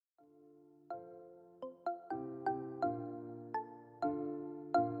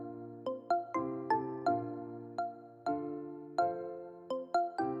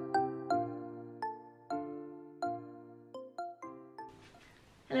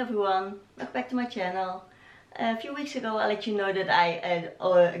Hello everyone, welcome back to my channel. A few weeks ago I let you know that I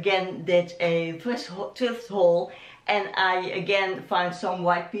again did a thrift haul, and I again found some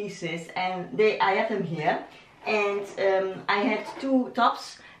white pieces, and I have them here. And I had two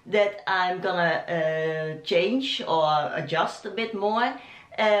tops that I'm gonna change or adjust a bit more,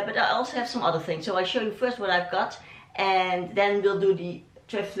 but I also have some other things. So I'll show you first what I've got, and then we'll do the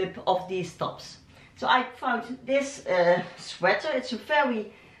thrift flip of these tops. So I found this sweater. It's a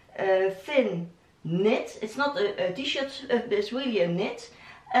very thin knit. It's not a t-shirt, it's really a knit,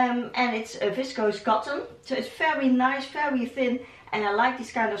 and it's a viscose cotton, so it's very nice, very thin, and I like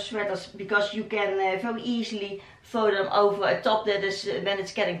these kind of sweaters because you can very easily throw them over a top that is when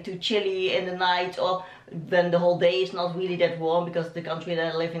it's getting too chilly in the night, or when the whole day is not really that warm, because the country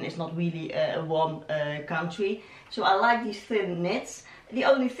that I live in is not really a warm country. So I like these thin knits. The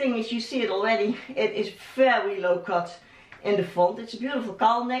only thing is, you see it already, it is very low cut in the front. It's a beautiful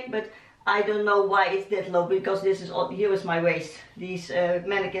cowl neck, but I don't know why it's that low, because this is here is my waist. These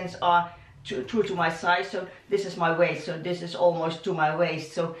mannequins are true to my size, so this is my waist, so this is almost to my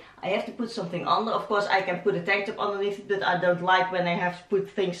waist, so I have to put something under. Of course I can put a tank top underneath it, but I don't like when I have to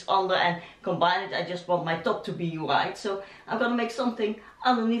put things under and combine it. I just want my top to be right, so I'm gonna make something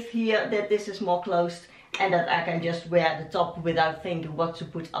underneath here that this is more closed, and that I can just wear the top without thinking what to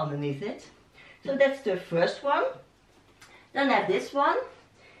put underneath it. So that's the first one. Then I have this one,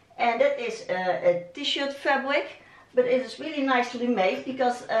 and that is a t-shirt fabric, but it is really nicely made,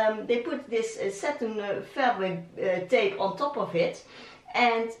 because they put this satin fabric tape on top of it,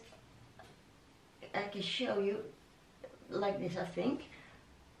 and I can show you like this. I think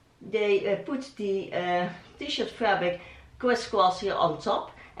they put the t-shirt fabric crisscross here on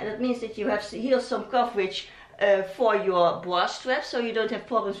top, and that means that you have here some coverage for your bra strap, so you don't have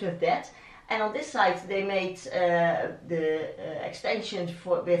problems with that. And on this side they made the extension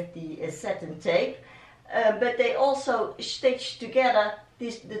with the satin tape, but they also stitched together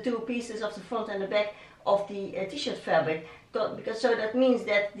the two pieces of the front and the back of the t-shirt fabric, because so that means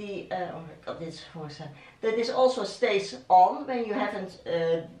that the oh my god, this that this also stays on when you haven't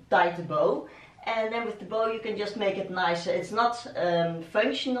tied the bow. And then with the bow you can just make it nicer. It's not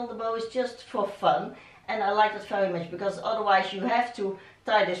functional, the bow is just for fun, and I like that very much, because otherwise you have to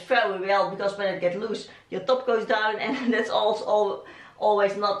tie this very well, because when it gets loose your top goes down, and that's also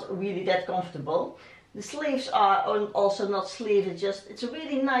always not really that comfortable. The sleeves are also not sleeves, it's a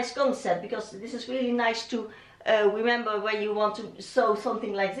really nice concept, because this is really nice to remember when you want to sew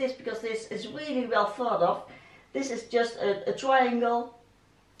something like this, because this is really well thought of. This is just a triangle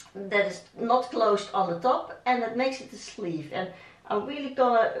that is not closed on the top, and that makes it a sleeve, and I'm really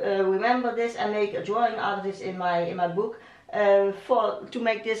gonna remember this and make a drawing out of this in my book, to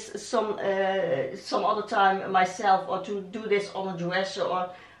make this some other time myself, or to do this on a dress or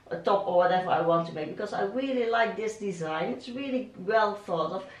a top or whatever I want to make, because I really like this design. It's really well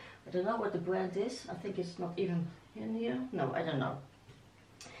thought of. I don't know what the brand is. I think it's not even in here. No, I don't know.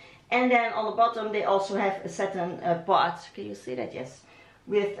 And then on the bottom they also have a satin part. Can you see that? Yes.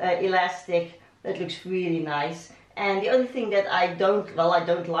 With elastic. That looks really nice. And the only thing that I don't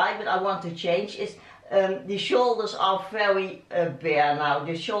like, but I want to change, is the shoulders are very bare now.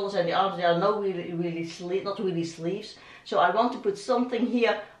 The shoulders and the arms, they are not really sleeves. So I want to put something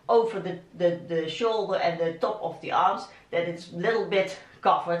here over the shoulder and the top of the arms, that it's a little bit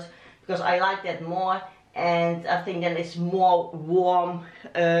covered, because I like that more, and I think then it's more warm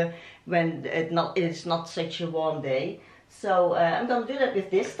when it's not such a warm day. So I'm gonna do that with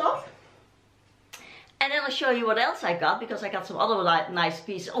this stuff. And then I'll show you what else I got, because I got some other nice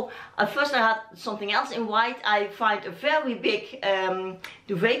pieces. Oh, first I had something else in white. I find a very big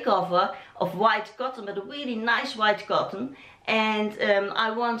duvet cover of white cotton, but a really nice white cotton. And I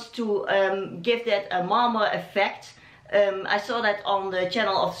want to give that a marmor effect. I saw that on the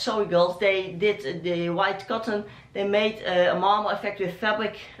channel of Sorry Girls. They did the white cotton. They made a marmor effect with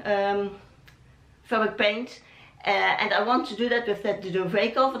fabric paint. And I want to do that with that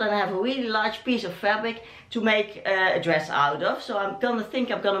duvet cover. Then I have a really large piece of fabric to make a dress out of. So I'm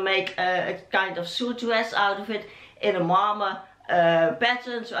gonna make a kind of suit dress out of it in a marmor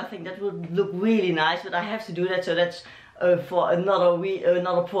pattern. So I think that would look really nice, but I have to do that. So that's for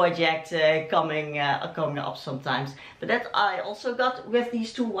another project coming up sometimes. But that I also got with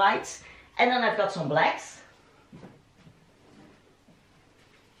these two whites, and then I've got some blacks.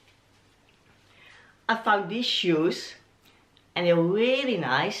 I found these shoes, and they're really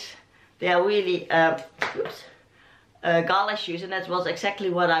nice. They are really gala shoes, and that was exactly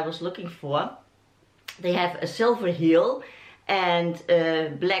what I was looking for. They have a silver heel and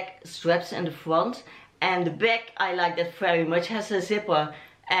black straps in the front, and the back, I like that very much, has a zipper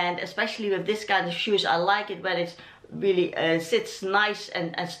and especially with this kind of shoes I like it when it's really sits nice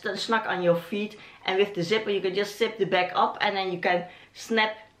and snug on your feet. And with the zipper you can just zip the back up and then you can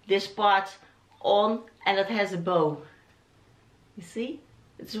snap this part on, and it has a bow. You see,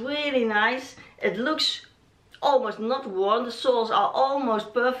 it's really nice. It looks almost not worn. The soles are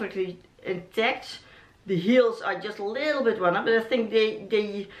almost perfectly intact. The heels are just a little bit worn up, but I think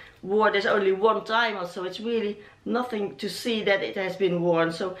they wore this only one time or so. It's really nothing to see that it has been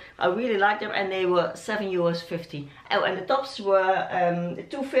worn. So I really like them, and they were €7.50. Oh, and the tops were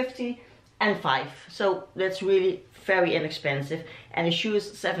 $2.50 and $5. So that's really very inexpensive. And the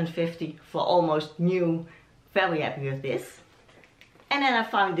shoes $7.50 for almost new. Very happy with this. And then I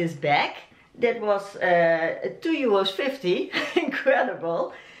found this bag that was €2.50.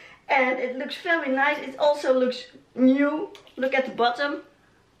 Incredible. And it looks very nice. It also looks new. Look at the bottom.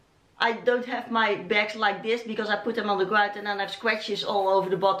 I don't have my bags like this because I put them on the ground and then I have scratches all over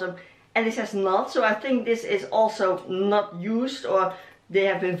the bottom. And this has not. So I think this is also not used, or they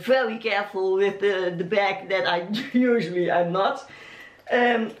have been very careful with the bag that I usually am not.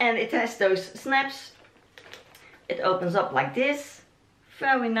 And it has those snaps. It opens up like this.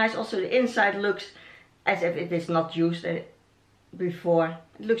 Very nice. Also the inside looks as if it is not used before.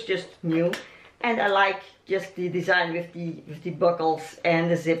 It looks just new. And I like just the design with the buckles and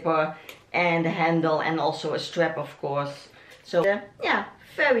the zipper and the handle, and also a strap, of course. So yeah,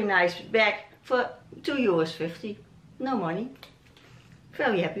 very nice bag for €2.50. No money.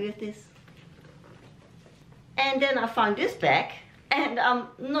 Very happy with this. And then I found this bag, and I'm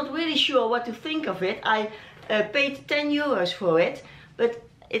not really sure what to think of it. I paid €10 for it, but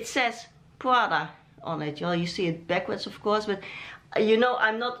it says Prada on it. Well, you see it backwards, of course, but you know,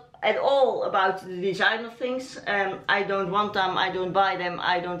 I'm not at all about the designer things. I don't want them, I don't buy them,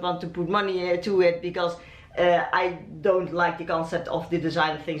 I don't want to put money to it, because I don't like the concept of the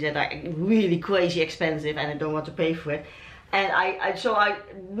designer things that are really crazy expensive, and I don't want to pay for it. And so I'm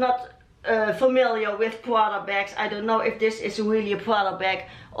not familiar with Prada bags. I don't know if this is really a Prada bag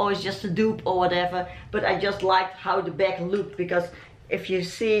or it's just a dupe or whatever, but I just liked how the bag looked, because if you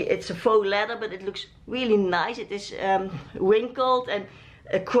see, it's a faux leather, but it looks really nice. It is wrinkled and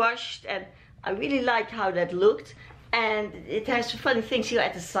crushed, and I really liked how that looked. And it has funny things here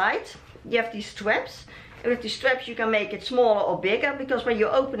at the side. You have these straps, and with the straps you can make it smaller or bigger, because when you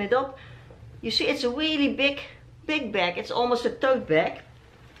open it up, you see it's a really big bag. It's almost a tote bag.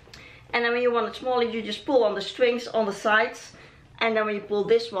 And then when you want it smaller, you just pull on the strings on the sides, and then when you pull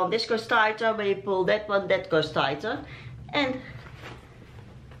this one, this goes tighter. When you pull that one, that goes tighter. And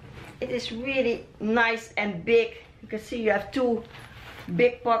it is really nice and big. You can see you have two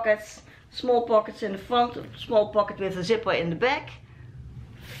big pockets, small pockets in the front, small pocket with a zipper in the back.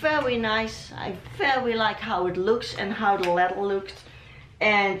 Very nice. I very like how it looks and how the leather looked.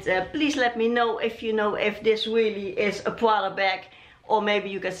 And please let me know if this really is a Prada bag, or maybe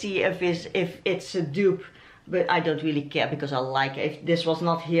you can see if it's a dupe. But I don't really care, because I like it. If this was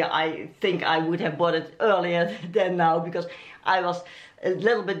not here, I think I would have bought it earlier than now, because I was a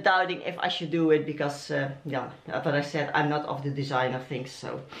little bit doubting if I should do it, because yeah, but I said I'm not of the designer things.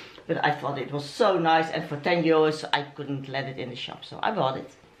 So, but I thought it was so nice, and for €10 I couldn't let it in the shop, so I bought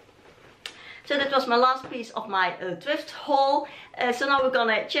it. So that was my last piece of my thrift haul. So now we're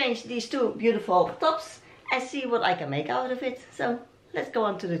gonna change these two beautiful tops and see what I can make out of it. So let's go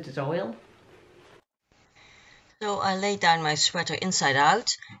on to the tutorial. So I laid down my sweater inside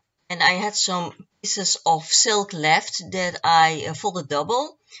out, and I had some pieces of silk left that I folded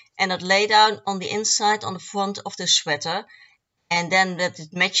double, and it lay down on the inside on the front of the sweater, and then that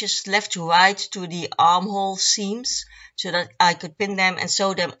it matches left to right to the armhole seams, so that I could pin them and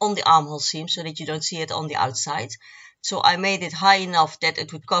sew them on the armhole seams so that you don't see it on the outside. So I made it high enough that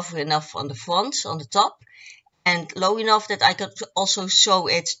it would cover enough on the front, on the top, and low enough that I could also sew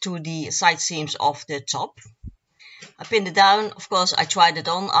it to the side seams of the top. I pinned it down. Of course, I tried it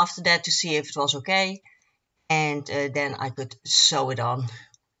on after that to see if it was okay, and then I could sew it on.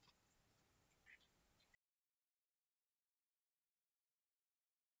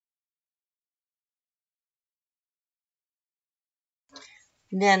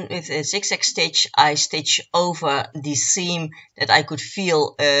 Then with a zigzag stitch, I stitch over the seam that I could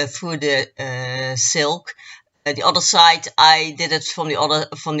feel through the silk. The other side, I did it from the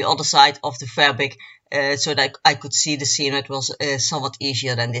other side of the fabric, so that I could see the seam. It was somewhat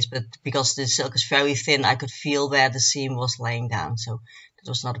easier than this, but because the silk is very thin, I could feel where the seam was laying down, so that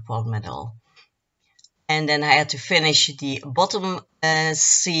was not a problem at all. And then I had to finish the bottom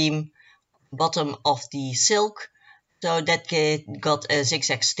seam, bottom of the silk, so that got a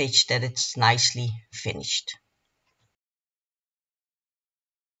zigzag stitch that it's nicely finished.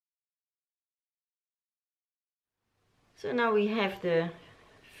 So now we have the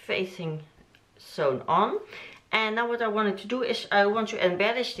facing sewn on. And now what I wanted to do is I want to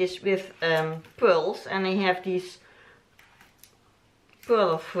embellish this with pearls. And I have these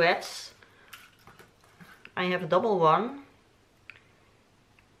pearl threads. I have a double one.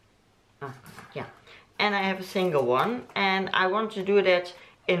 Yeah. And I have a single one. And I want to do that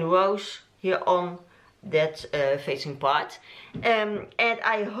in rows here on that facing part. And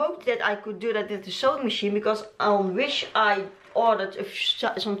I hoped that I could do that with the sewing machine, because on Wish I ordered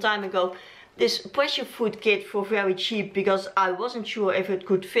some time ago this pressure foot kit for very cheap, because I wasn't sure if it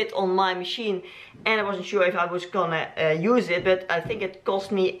could fit on my machine and I wasn't sure if I was gonna use it, but I think it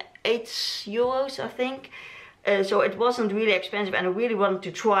cost me €8 I think. So it wasn't really expensive, and I really wanted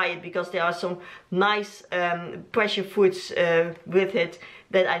to try it because there are some nice pressure foots with it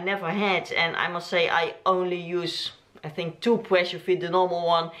that I never had. And I must say I only use, I think, 2 pressure feet, the normal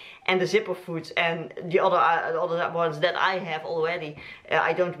one and the zipper foot, and the other ones that I have already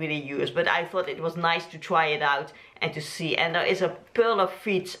I don't really use. But I thought it was nice to try it out and to see. And there is a pearl of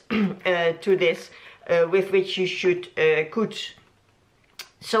feet to this with which you could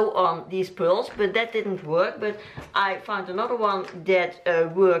sew on these pearls, but that didn't work. But I found another one that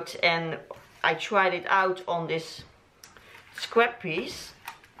worked, and I tried it out on this scrap piece.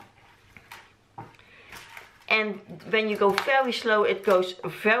 And when you go very slow, it goes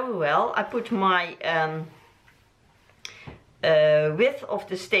very well. I put my width of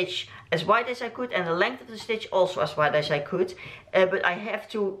the stitch as wide as I could, and the length of the stitch also as wide as I could. But I have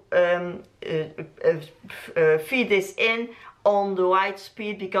to feed this in on the right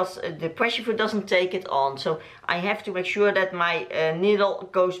speed, because the pressure foot doesn't take it on. So I have to make sure that my needle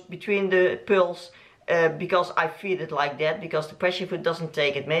goes between the pearls, because I feed it like that, because the pressure foot doesn't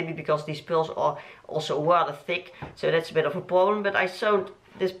take it. Maybe because these pearls are also rather thick, so that's a bit of a problem. But I sewed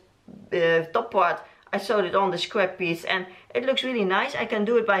this top part, I sewed it on the scrap piece, and it looks really nice. I can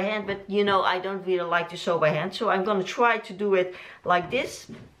do it by hand, but you know, I don't really like to sew by hand, so I'm gonna try to do it like this.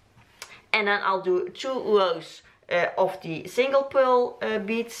 And then I'll do 2 rows of the single pearl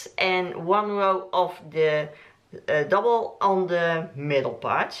beads and 1 row of the double on the middle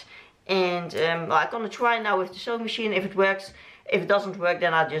part. And I'm gonna try now with the sewing machine if it works. If it doesn't work,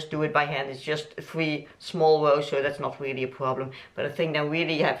 then I'll just do it by hand. It's just 3 small rows, so that's not really a problem. But I think then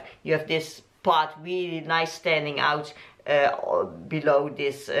really you have this part really nice standing out below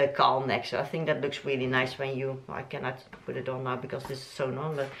this cowl neck. So I think that looks really nice when you, I cannot put it on now because this is sewn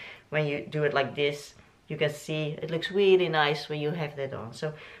on, but when you do it like this, you can see it looks really nice when you have that on.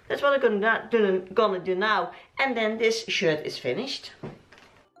 So that's what I'm gonna do now, and then this shirt is finished.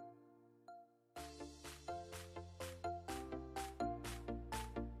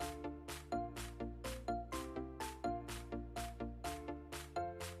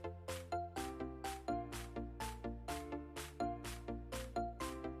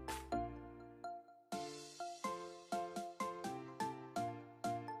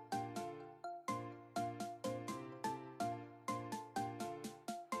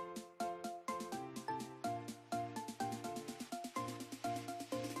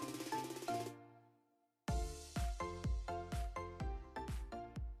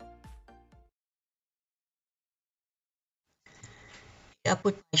 I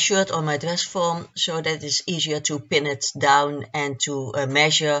put my shirt on my dress form so that it's easier to pin it down and to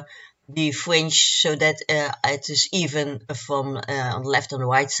measure the fringe so that it is even from on the left and the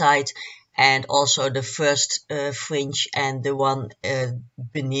right side, and also the first fringe and the one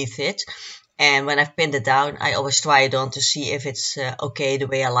beneath it. And when I've pinned it down, I always try it on to see if it's okay the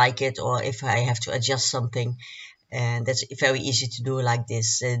way I like it, or if I have to adjust something. And that's very easy to do like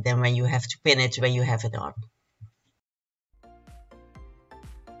this than when you have to pin it when you have it on.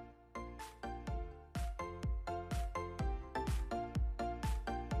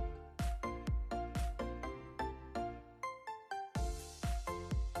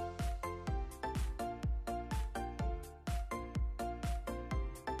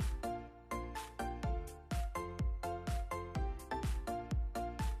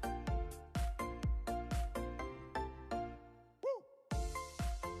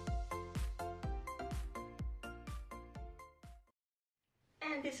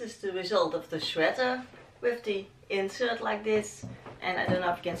 And this is the result of the sweater with the insert like this. And I don't know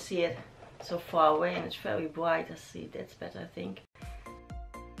if you can see it so far away, and it's very bright. I see that's better, I think.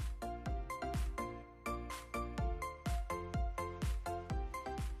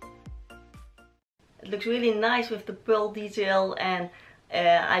 It looks really nice with the pearl detail, and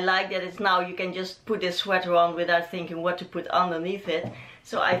I like that it's now you can just put this sweater on without thinking what to put underneath it.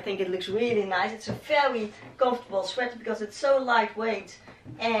 So I think it looks really nice. It's a very comfortable sweater because it's so lightweight,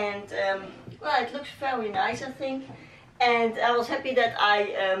 and well, it looks very nice, I think. and I was happy that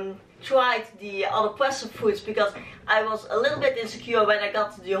I tried the other pressure foods, because I was a little bit insecure when I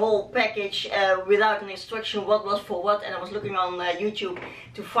got the whole package without an instruction what was for what, and I was looking on YouTube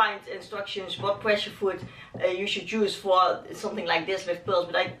to find instructions what pressure food you should use for something like this with pearls,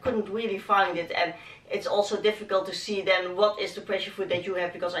 but I couldn't really find it. And it's also difficult to see then what is the pressure food that you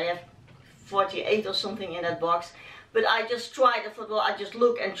have, because I have 48 or something in that box. But I just tried. I thought, well, I just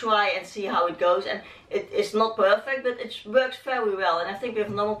look and try and see how it goes, and it is not perfect, but it works very well. And I think with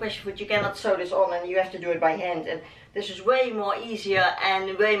normal pressure food you cannot sew this on, and you have to do it by hand, and this is way more easier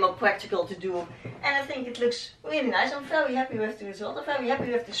and way more practical to do. And I think it looks really nice. I'm very happy with the result. I'm very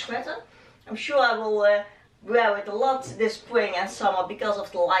happy with the sweater. I'm sure I will wear it a lot this spring and summer because of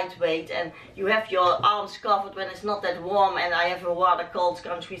the lightweight, and you have your arms covered when it's not that warm, and I have a rather cold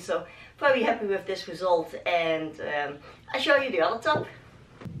country, so very happy with this result. And I show you the other top,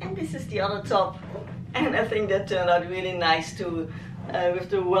 and this is the other top, and I think that turned out really nice too,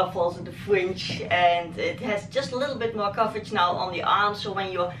 with the ruffles and the fringe, and it has just a little bit more coverage now on the arms, so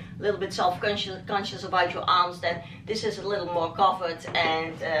when you're a little bit self-conscious about your arms, then this is a little more covered.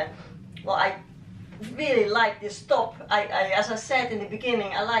 And well, I really like this top. As I said in the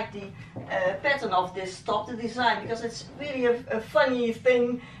beginning, I like the pattern of this top, the design, because it's really a funny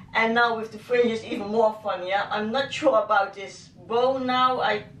thing, and now with the fringes even more funnier. I'm not sure about this bow now.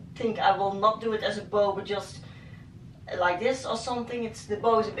 I think I will not do it as a bow, but just like this or something. The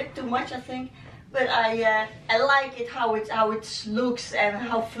bow is a bit too much, I think, but I like it how it looks and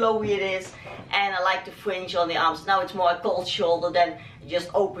how flowy it is, and I like the fringe on the arms. Now it's more a cold shoulder than just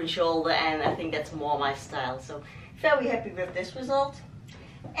open shoulder, and I think that's more my style. So very happy with this result.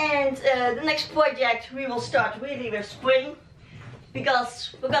 And the next project we will start really with spring,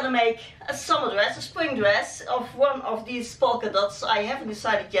 because we're gonna make a summer dress, a spring dress of one of these polka dots. I haven't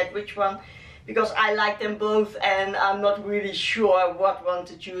decided yet which one, because I like them both and I'm not really sure what one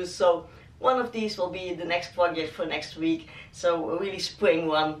to choose. So one of these will be the next project for next week. So a really spring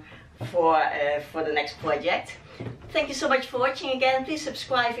one for the next project. Thank you so much for watching again. Please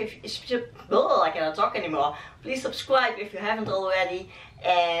subscribe if I cannot talk anymore. Please subscribe if you haven't already.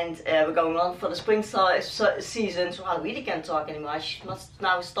 And we're going on for the spring season, so I really can't talk anymore. I must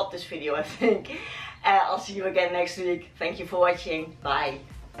now stop this video, I think. I'll see you again next week. Thank you for watching. Bye.